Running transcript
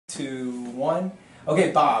2, 1.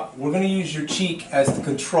 Okay, Bob, we're going to use your cheek as the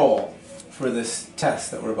control for this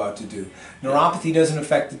test that we're about to do. Neuropathy doesn't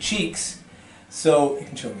affect the cheeks, so you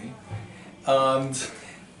can show me.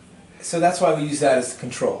 So that's why we use that as the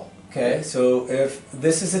control. Okay, so if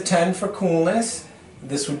this is a 10 for coolness,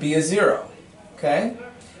 this would be a 0. Okay,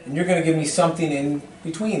 and you're going to give me something in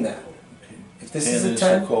between that. If this is a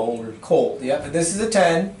 10, cold, or cold. Yeah, if this is a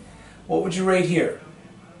 10, what would you rate here?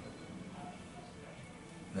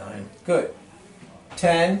 9. Good.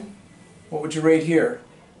 10, what would you rate here?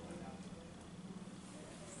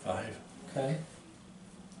 5. Okay.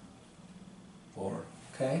 4.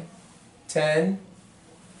 Okay. 10.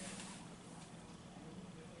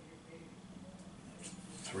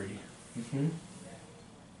 3. Mm-hmm.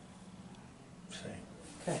 Same.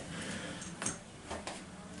 Okay.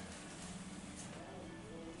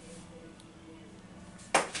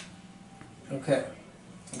 Okay.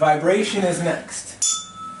 Vibration is next.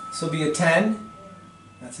 This will be a 10.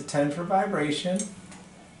 That's a 10 for vibration.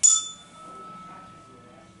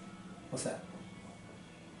 What's that?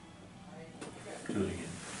 Do it again.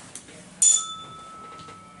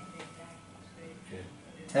 Okay.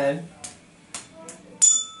 10.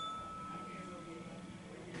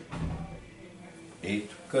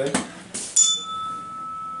 8. Good.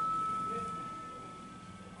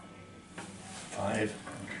 5.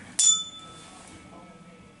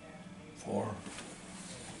 4.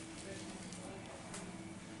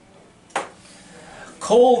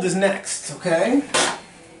 Cold is next, okay?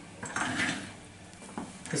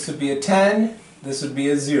 This would be a 10. This would be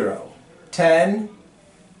a 0. 10.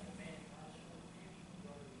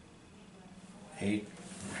 8.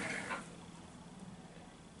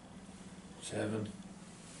 7.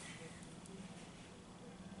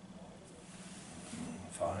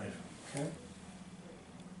 5. Okay.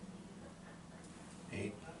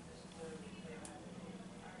 8.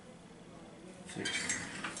 6.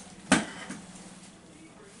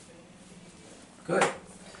 Good.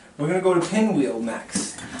 We're going to go to pinwheel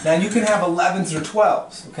next. Now you can have 11s or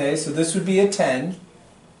 12s, okay? So this would be a 10.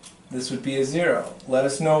 This would be a 0. Let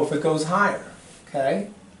us know if it goes higher, okay?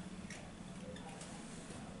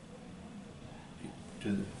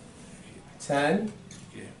 Do the 10,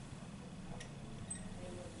 yeah.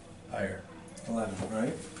 Higher. 11,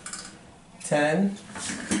 right? 10,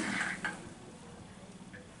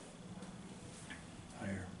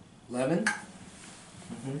 Higher. 11.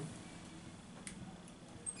 Mm-hmm.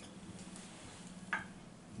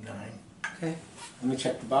 9. Okay. Let me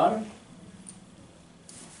check the bottom.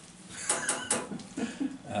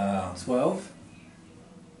 12.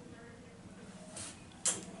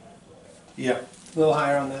 Yep. A little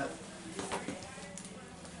higher on that.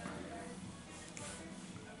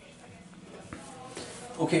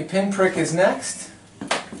 Okay, pinprick is next.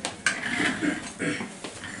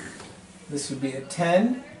 This would be a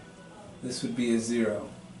 10. This would be a 0.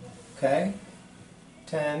 Okay?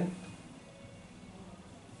 10.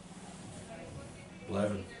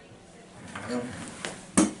 11. 11.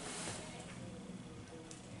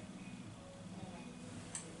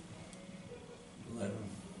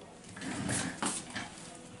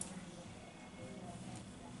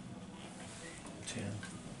 10.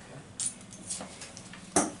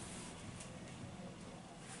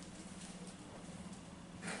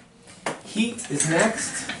 Heat is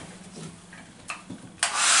next.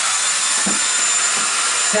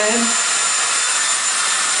 10.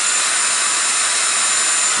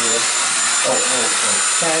 Yeah. Oh.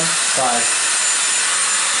 10. 5.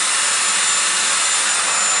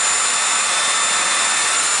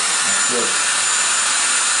 Good.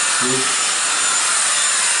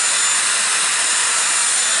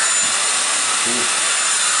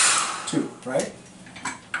 2, right?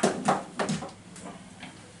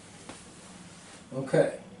 Okay.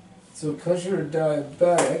 So because you're a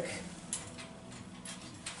diabetic,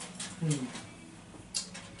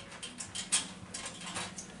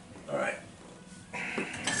 all right.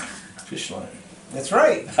 Fish line. That's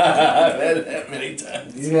right. I've had it that many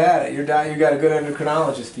times. You had it. You got a good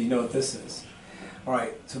endocrinologist. You know what this is. All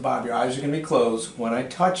right. So Bob, your eyes are going to be closed. When I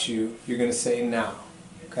touch you, you're going to say now.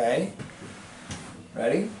 Okay?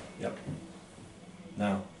 Ready? Yep.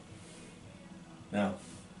 Now. Now.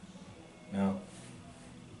 Now.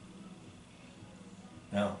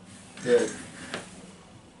 Now. Good.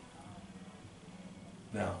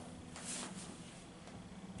 Now.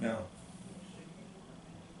 Now.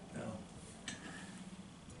 Now.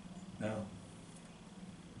 Now.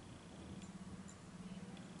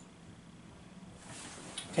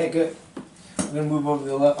 Okay, good. I'm going to move over to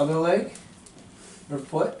the other leg. Or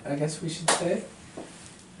foot, I guess we should say.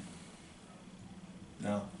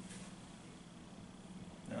 No.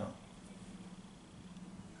 No.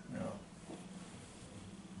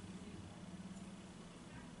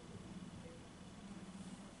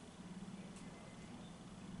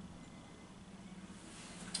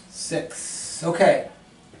 6. Okay.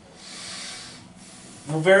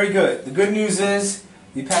 Well, very good. The good news is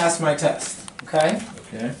you passed my test. Okay?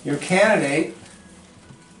 Okay. You're a candidate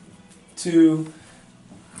to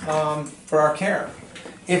for our care.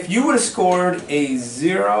 If you would have scored a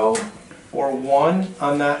 0 or 1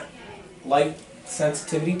 on that light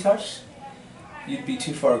sensitivity touch, you'd be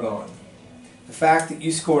too far gone. The fact that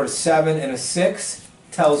you scored a 7 and a 6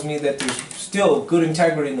 tells me that there's still good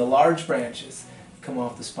integrity in the large branches that come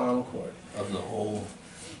off the spinal cord. Of the whole.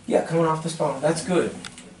 Yeah, coming off the spinal. That's good.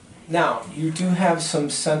 Now, you do have some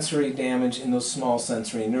sensory damage in those small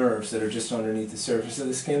sensory nerves that are just underneath the surface of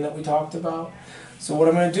the skin that we talked about. So what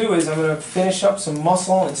I'm going to do is I'm going to finish up some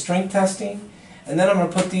muscle and strength testing, and then I'm going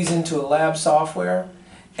to put these into a lab software,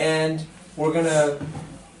 and we're going to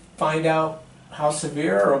find out how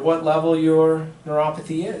severe or what level your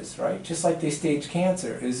neuropathy is, right? Just like they stage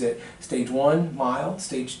cancer. Is it stage 1, mild,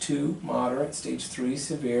 stage 2, moderate, stage 3,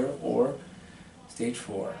 severe, or stage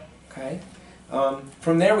 4, okay?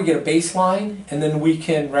 From there we get a baseline, and then we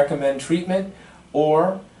can recommend treatment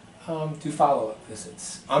or do follow-up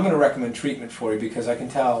visits. I'm going to recommend treatment for you because I can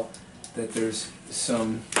tell that there's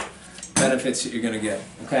some benefits that you're going to get,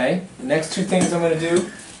 okay? The next 2 things I'm going to do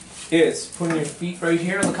is putting your feet right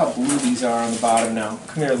here. Look how blue these are on the bottom now.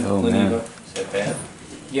 Come here, Oh, Leniva. Is that bad?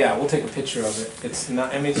 Yeah, we'll take a picture of it. It's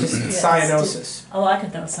not, I mean, it's just Yeah, cyanosis. Oh, I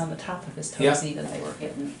could notice on the top of his toes Yeah. even they were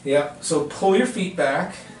getting. Yeah, so pull your feet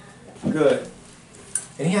back. Good.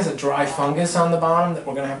 And he has a dry fungus on the bottom that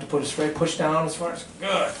we're going to have to put a spray push down as far as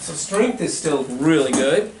good. So strength is still really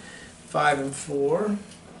good. 5 and 4.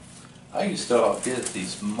 I used to get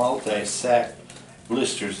these multi-sac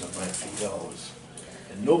blisters on my feet always,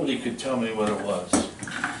 and nobody could tell me what it was.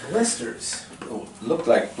 Blisters. It looked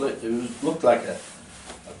like looked like a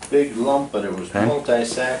big lump, but it was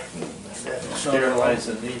multi-sac. And I had to sterilize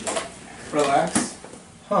the needle. Relax.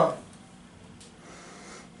 Huh.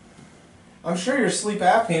 I'm sure your sleep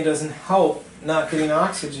apnea doesn't help not getting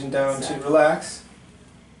oxygen down to relax.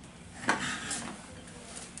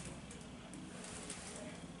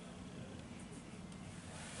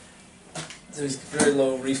 So he's very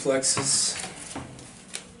low reflexes.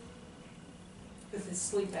 With his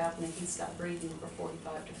sleep apnea, he stopped breathing for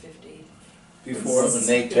 45 to 50. Before. When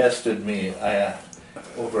they tested me,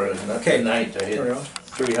 over a Okay. night I There we hit go.